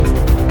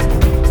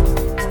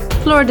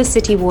Florida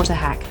City water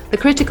hack, the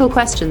critical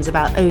questions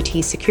about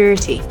OT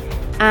security,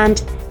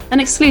 and an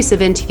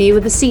exclusive interview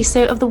with the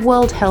CISO of the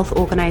World Health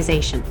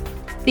Organization.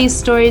 These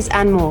stories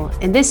and more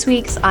in this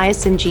week's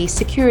ISMG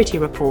Security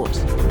Report.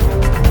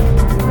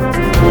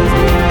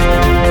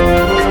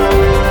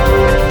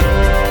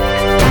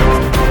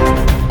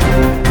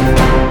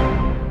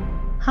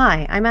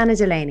 Hi, I'm Anna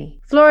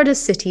Delaney. Florida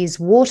City's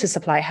water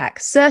supply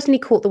hack certainly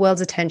caught the world's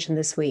attention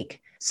this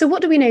week. So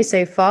what do we know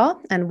so far,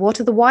 and what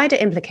are the wider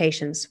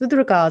implications with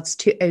regards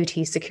to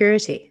OT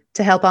security?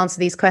 To help answer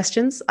these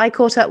questions, I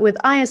caught up with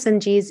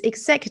ISMG's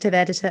executive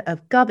editor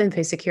of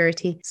GovInfo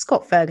Security,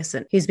 Scott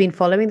Ferguson, who's been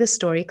following the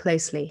story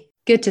closely.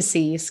 Good to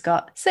see you,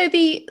 Scott. So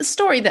the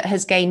story that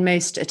has gained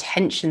most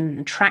attention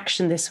and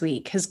traction this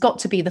week has got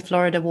to be the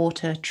Florida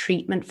Water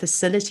Treatment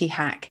Facility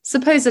hack.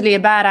 Supposedly a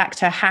bad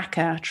actor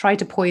hacker tried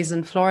to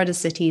poison Florida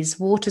City's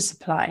water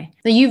supply.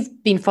 Now,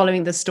 you've been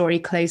following the story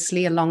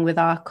closely along with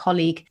our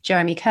colleague,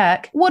 Jeremy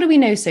Kirk. What do we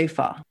know so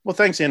far? Well,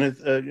 thanks, Anna,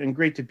 and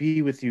great to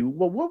be with you.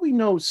 Well, what we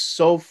know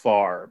so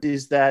far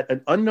is that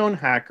an unknown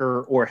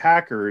hacker or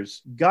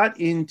hackers got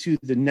into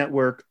the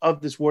network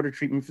of this water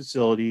treatment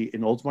facility in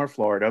Oldsmar,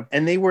 Florida,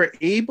 and they were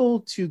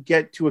able to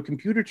get to a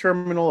computer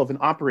terminal of an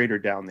operator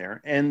down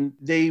there. And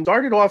they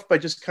started off by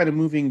just kind of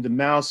moving the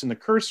mouse and the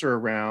cursor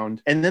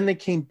around. And then they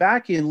came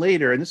back in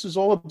later, and this was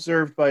all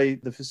observed by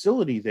the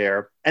facility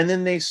there. And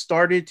then they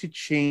started to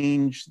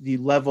change the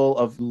level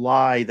of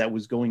lye that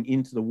was going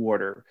into the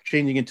water,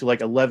 changing it to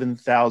like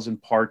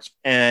 11,000 parts.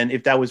 And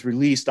if that was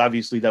released,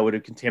 obviously that would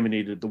have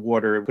contaminated the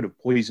water. It could have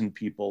poisoned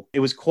people. It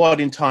was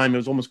caught in time. It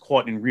was almost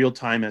caught in real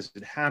time as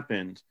it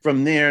happened.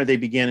 From there, they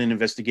began an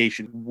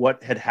investigation.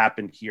 What had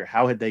happened here?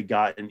 How had they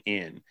gotten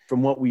in?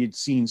 From what we had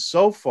seen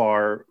so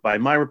far by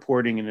my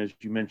reporting, and as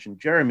you mentioned,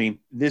 Jeremy,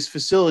 this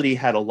facility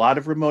had a lot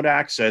of remote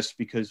access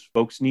because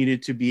folks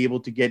needed to be able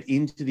to get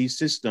into these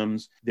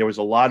systems. There was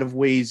a lot of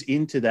ways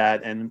into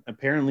that. And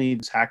apparently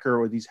this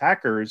hacker or these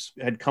hackers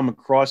had come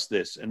across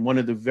this. And one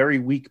of the very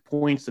weak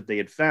points that they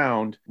had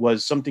found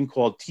was something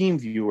called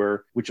TeamViewer,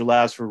 which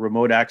allows for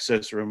remote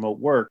access or remote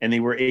work. And they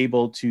were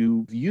able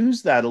to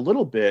use that a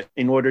little bit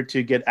in order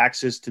to get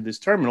access to this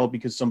terminal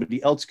because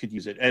somebody else could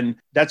use it. And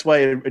that's why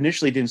it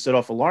initially didn't set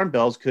off alarm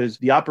bells, because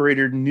the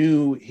operator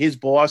knew his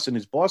boss and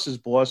his boss's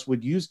boss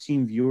would use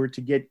TeamViewer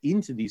to get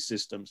into these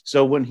systems.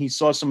 So when he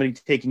saw somebody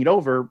taking it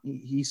over,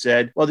 he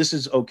said, well, this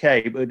is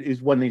okay. But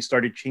is when they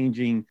started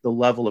changing the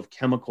level of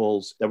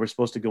chemicals that were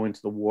supposed to go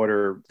into the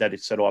water that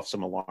it set off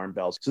some alarm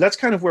bells. So that's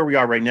kind of where we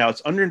are right now.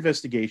 It's under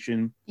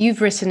investigation.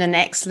 You've written an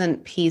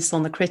excellent piece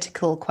on the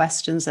critical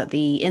questions that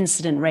the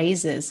incident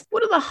raises.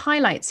 What are the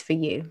highlights for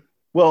you?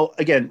 Well,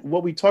 again,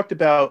 what we talked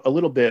about a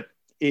little bit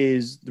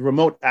is the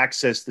remote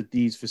access that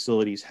these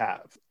facilities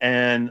have.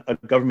 And a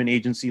government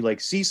agency like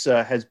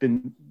CISA has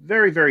been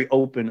very, very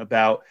open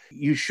about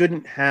you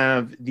shouldn't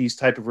have these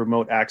type of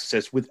remote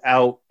access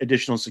without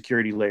additional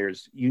security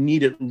layers. You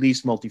need at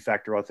least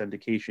multi-factor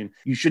authentication.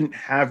 You shouldn't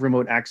have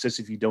remote access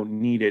if you don't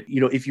need it. You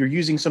know, if you're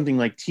using something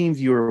like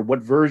TeamViewer, what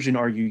version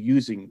are you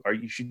using?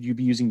 Should you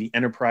be using the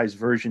enterprise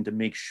version to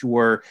make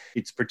sure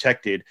it's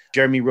protected?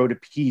 Jeremy wrote a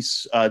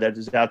piece that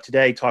is out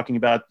today talking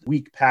about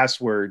weak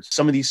passwords.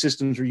 Some of these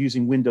systems are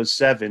using Windows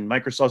 7.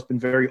 Microsoft's been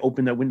very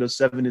open that Windows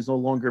 7 is no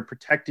longer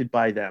protected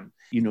by them.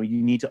 You know,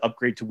 you need to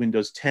upgrade to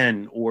Windows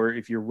 10, or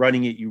if you're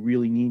running it, you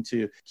really need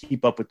to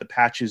keep up with the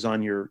patches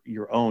on your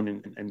own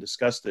and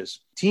discuss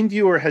this.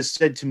 TeamViewer has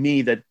said to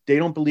me that they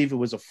don't believe it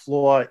was a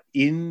flaw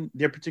in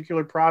their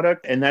particular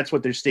product, and that's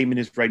what their statement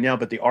is right now,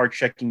 but they are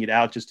checking it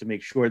out just to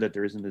make sure that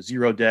there isn't a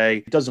 0-day.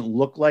 It doesn't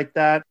look like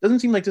that. It doesn't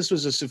seem like this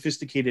was a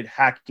sophisticated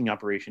hacking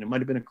operation. It might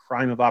have been a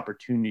crime of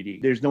opportunity.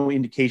 There's no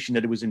indication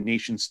that it was a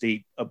nation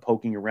state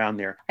poking around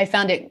there. I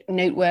found it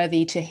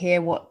noteworthy to hear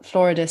what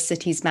Florida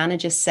City's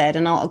manager said,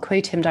 and I'll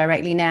quote him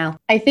directly now.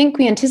 I think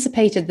we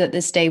anticipated that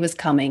this day was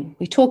coming.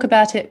 We talk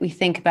about it, we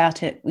think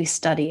about it, we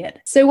study it.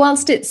 So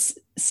whilst it's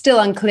still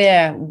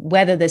unclear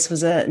whether this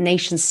was a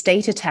nation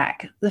state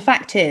attack, the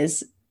fact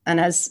is, and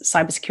as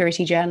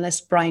cybersecurity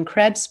journalist Brian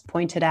Krebs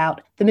pointed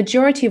out, the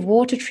majority of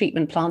water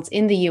treatment plants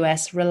in the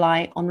US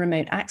rely on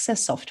remote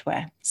access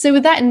software. So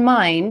with that in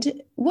mind,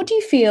 what do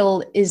you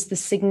feel is the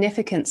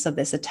significance of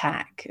this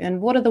attack? And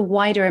what are the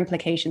wider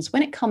implications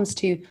when it comes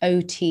to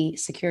OT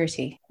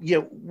security? Yeah,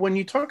 when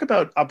you talk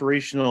about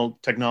operational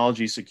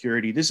technology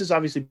security, this has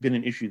obviously been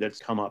an issue that's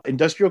come up.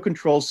 Industrial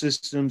control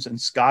systems and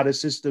SCADA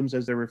systems,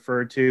 as they're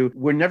referred to,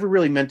 were never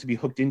really meant to be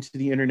hooked into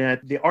the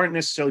internet. They aren't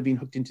necessarily being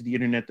hooked into the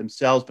internet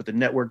themselves, but the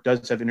network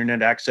does have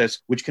internet access,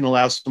 which can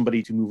allow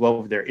somebody to move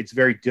over there. It's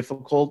very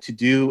difficult to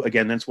do.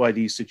 Again, that's why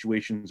these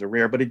situations are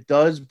rare, but it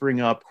does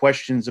bring up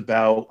questions questions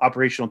about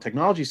operational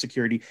technology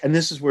security. And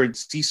this is where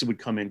CISA would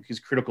come in, because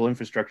critical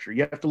infrastructure,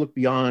 you have to look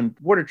beyond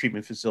water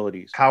treatment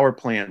facilities, power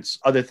plants,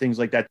 other things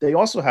like that. They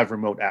also have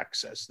remote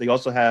access. They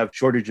also have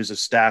shortages of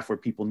staff where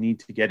people need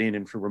to get in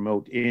and for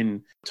remote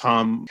in.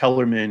 Tom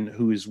Kellerman,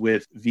 who is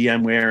with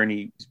VMware,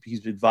 and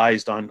he's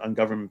advised on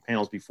government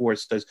panels before,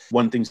 says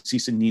one thing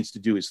CISA needs to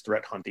do is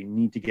threat hunt. They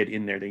need to get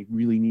in there. They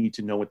really need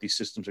to know what these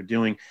systems are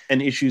doing.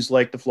 And issues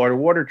like the Florida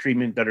water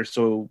treatment that are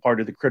so part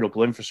of the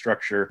critical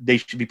infrastructure, they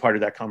should be part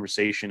of that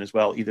conversation as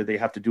well. Either they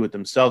have to do it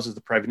themselves as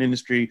the private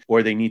industry,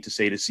 or they need to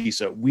say to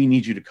CISA, we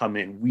need you to come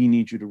in. We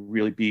need you to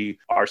really be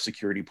our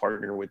security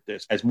partner with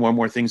this. As more and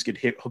more things get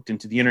hooked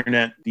into the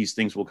internet, these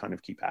things will kind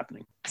of keep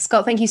happening.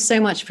 Scott, thank you so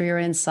much for your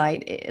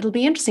insight. It'll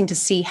be interesting to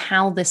see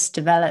how this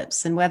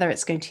develops and whether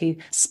it's going to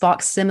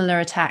spark similar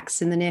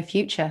attacks in the near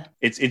future.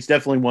 It's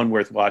definitely one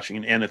worth watching.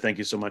 And Anna, thank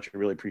you so much. I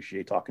really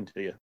appreciate talking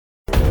to you.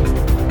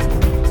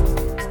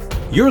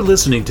 You're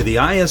listening to the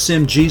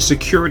ISMG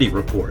Security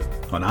Report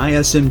on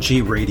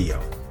ISMG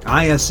Radio.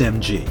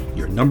 ISMG,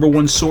 your number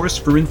one source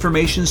for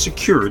information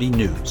security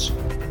news.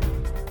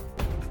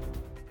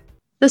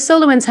 The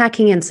SolarWinds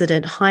hacking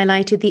incident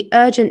highlighted the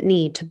urgent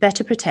need to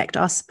better protect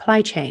our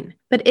supply chain.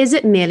 But is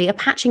it merely a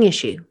patching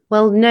issue?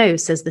 Well, no,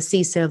 says the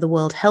CISO of the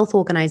World Health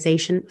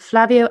Organization,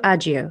 Flavio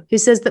Agio, who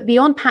says that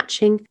beyond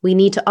patching, we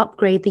need to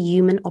upgrade the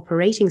human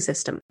operating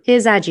system.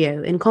 Here's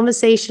Agio in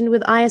conversation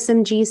with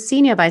ISMG's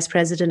Senior Vice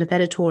President of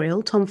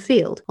Editorial, Tom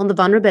Field, on the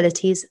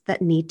vulnerabilities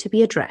that need to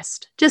be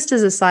addressed. Just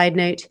as a side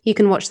note, you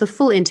can watch the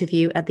full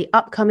interview at the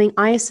upcoming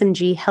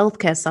ISMG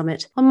Healthcare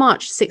Summit on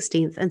March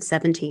 16th and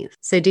 17th.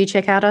 So do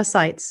check out our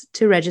sites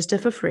to register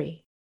for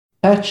free.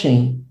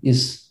 Patching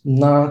is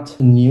not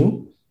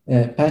new.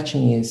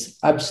 Patching is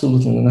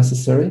absolutely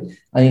necessary.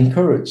 I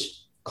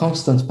encourage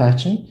constant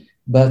patching,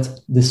 but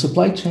the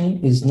supply chain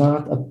is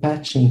not a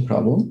patching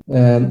problem.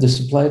 The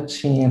supply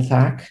chain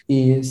attack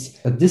is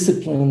a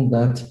discipline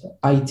that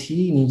IT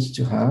needs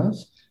to have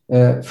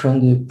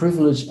from the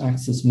privileged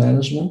access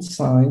management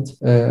side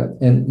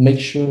and make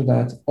sure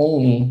that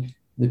only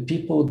the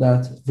people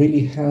that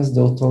really has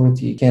the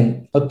authority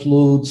can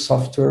upload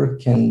software,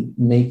 can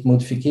make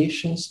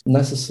modifications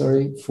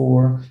necessary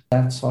for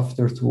that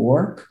software to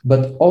work,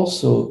 but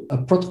also a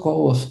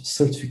protocol of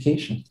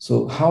certification.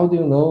 So how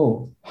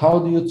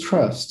do you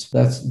trust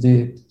that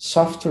the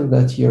software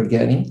that you're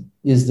getting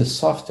is the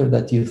software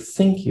that you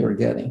think you're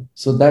getting?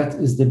 So that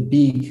is the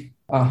big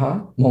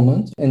aha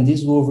moment, and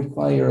this will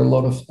require a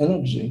lot of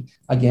energy.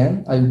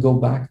 Again, I go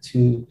back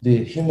to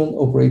the human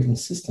operating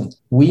system.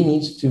 We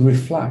need to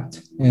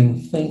reflect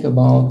and think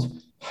about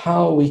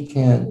how we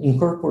can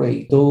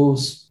incorporate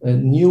those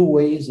new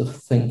ways of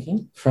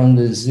thinking from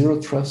the zero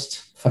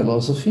trust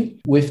philosophy.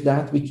 With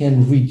that, we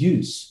can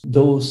reduce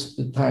those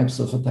types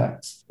of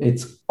attacks.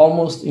 It's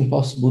almost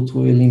impossible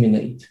to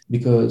eliminate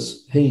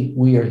because, hey,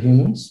 we are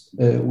humans,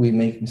 we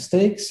make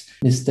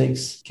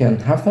mistakes can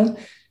happen.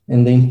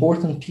 And the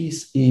important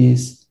piece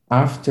is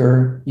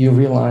after you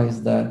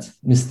realize that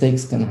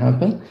mistakes can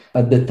happen,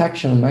 a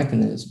detection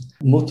mechanism,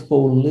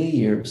 multiple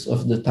layers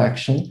of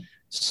detection,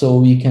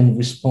 so you can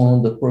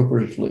respond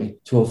appropriately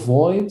to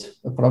avoid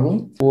a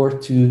problem or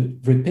to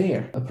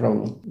repair a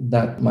problem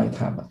that might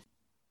happen.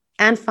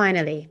 And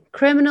finally,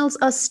 criminals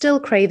are still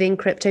craving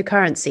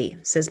cryptocurrency,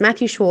 says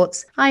Matthew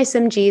Schwartz,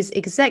 ISMG's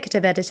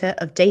executive editor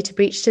of Data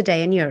Breach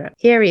Today in Europe.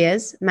 Here he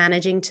is,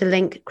 managing to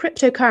link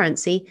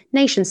cryptocurrency,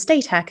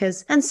 nation-state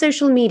hackers, and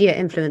social media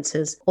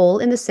influencers, all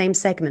in the same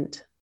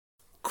segment.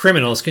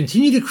 Criminals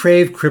continue to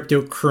crave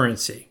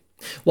cryptocurrency.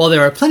 While there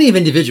are plenty of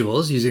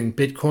individuals using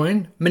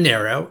Bitcoin,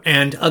 Monero,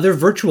 and other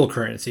virtual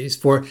currencies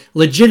for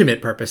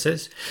legitimate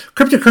purposes,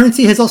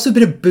 cryptocurrency has also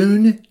been a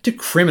boon to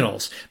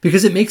criminals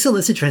because it makes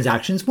illicit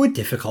transactions more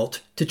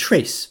difficult to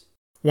trace.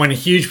 One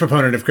huge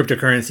proponent of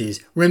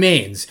cryptocurrencies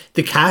remains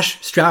the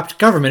cash-strapped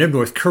government of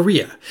North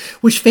Korea,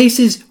 which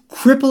faces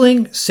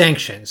crippling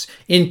sanctions,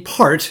 in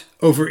part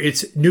over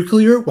its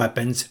nuclear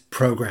weapons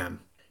program.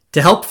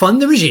 To help fund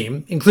the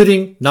regime,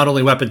 including not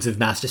only weapons of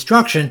mass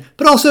destruction,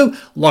 but also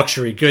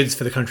luxury goods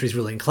for the country's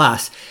ruling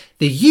class,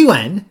 the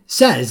UN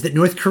says that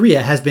North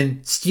Korea has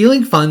been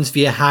stealing funds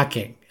via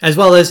hacking, as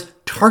well as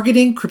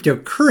targeting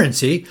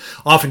cryptocurrency,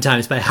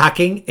 oftentimes by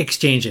hacking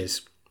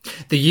exchanges.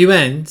 The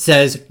UN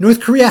says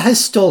North Korea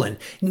has stolen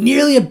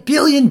nearly $1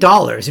 billion in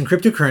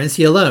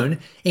cryptocurrency alone,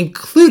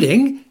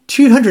 including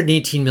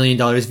 $218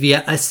 million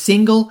via a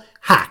single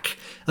hack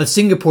of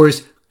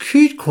Singapore's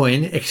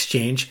KuCoin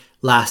exchange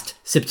last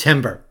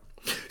September.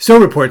 So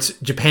reports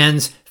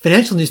Japan's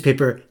financial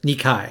newspaper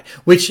Nikkei,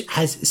 which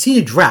has seen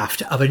a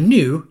draft of a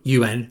new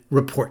UN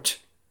report.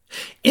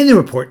 In the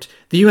report,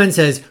 the UN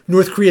says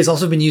North Korea has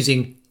also been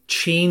using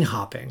chain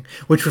hopping,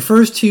 which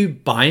refers to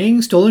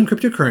buying stolen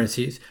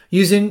cryptocurrencies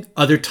using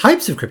other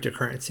types of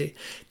cryptocurrency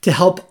to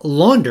help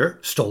launder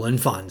stolen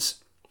funds.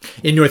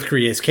 In North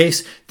Korea's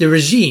case, the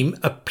regime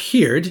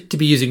appeared to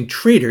be using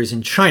traders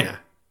in China,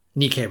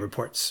 Nikkei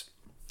reports.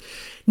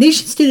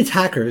 Nation-state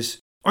attackers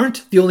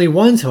aren't the only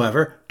ones,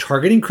 however,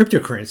 targeting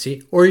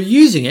cryptocurrency or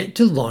using it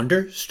to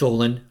launder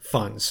stolen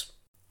funds.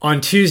 On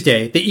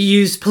Tuesday, the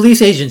EU's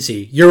police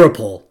agency,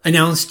 Europol,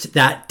 announced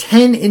that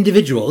 10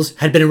 individuals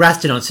had been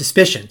arrested on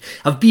suspicion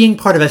of being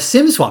part of a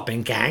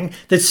SIM-swapping gang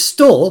that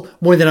stole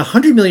more than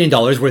 $100 million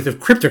worth of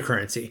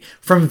cryptocurrency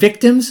from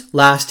victims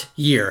last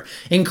year,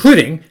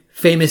 including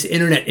famous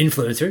internet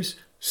influencers,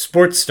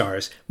 sports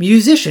stars,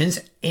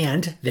 musicians,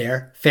 and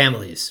their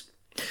families.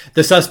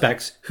 The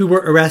suspects, who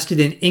were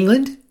arrested in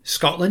England,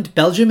 Scotland,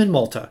 Belgium, and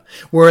Malta,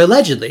 were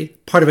allegedly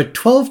part of a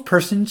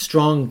 12-person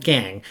strong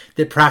gang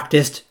that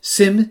practiced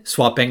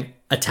SIM-swapping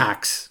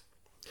attacks.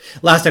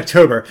 Last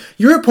October,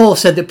 Europol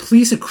said that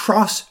police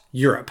across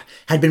Europe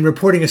had been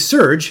reporting a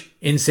surge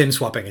in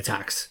SIM-swapping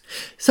attacks.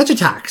 Such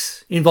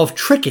attacks involve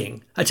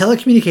tricking a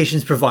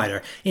telecommunications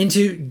provider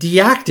into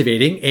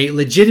deactivating a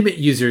legitimate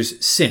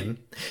user's SIM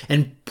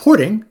and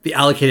porting the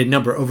allocated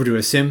number over to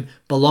a SIM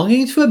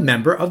belonging to a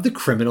member of the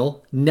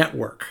criminal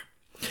network.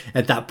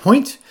 At that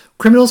point,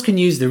 criminals can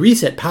use the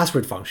reset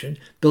password function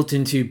built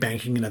into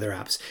banking and other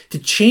apps to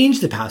change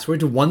the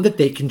password to one that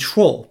they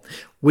control,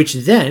 which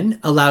then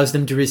allows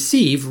them to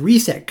receive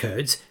reset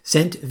codes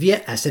sent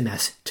via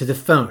SMS to the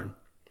phone.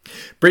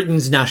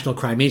 Britain's National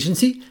Crime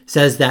Agency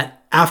says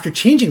that after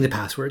changing the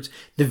passwords,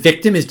 the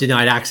victim is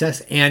denied access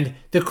and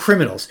the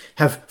criminals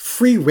have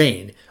free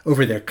rein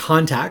over their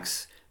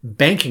contacts,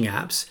 banking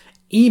apps,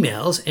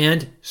 emails,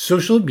 and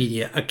social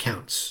media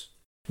accounts.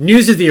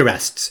 News of the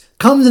arrests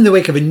comes in the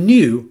wake of a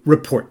new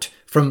report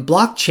from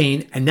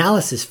blockchain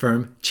analysis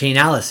firm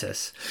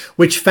Chainalysis,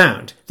 which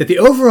found that the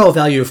overall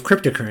value of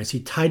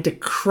cryptocurrency tied to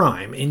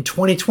crime in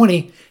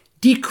 2020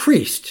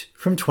 decreased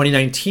from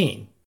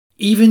 2019.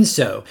 Even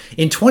so,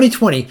 in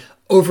 2020,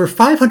 over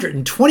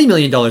 $520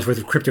 million worth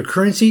of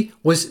cryptocurrency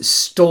was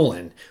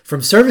stolen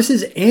from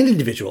services and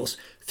individuals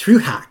through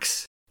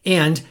hacks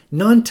and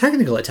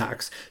non-technical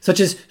attacks such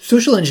as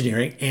social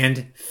engineering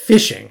and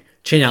phishing,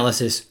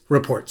 Chainalysis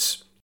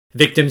reports.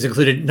 Victims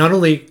included not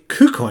only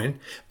KuCoin,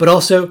 but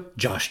also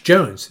Josh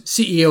Jones,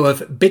 CEO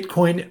of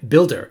Bitcoin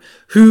Builder,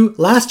 who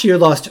last year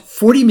lost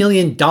 $40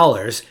 million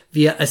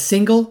via a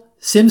single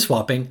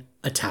SIM-swapping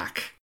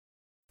attack.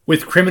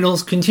 With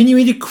criminals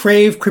continuing to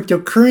crave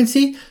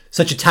cryptocurrency,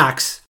 such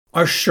attacks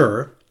are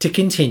sure to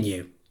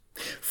continue.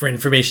 For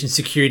Information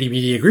Security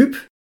Media Group,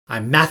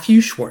 I'm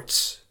Matthew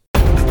Schwartz.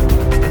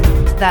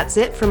 That's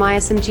it from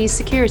ISMG's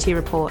Security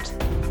Report.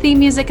 Theme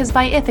music is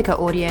by Ithaca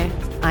Audio.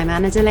 I'm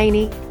Anna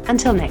Delaney.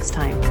 Until next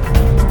time.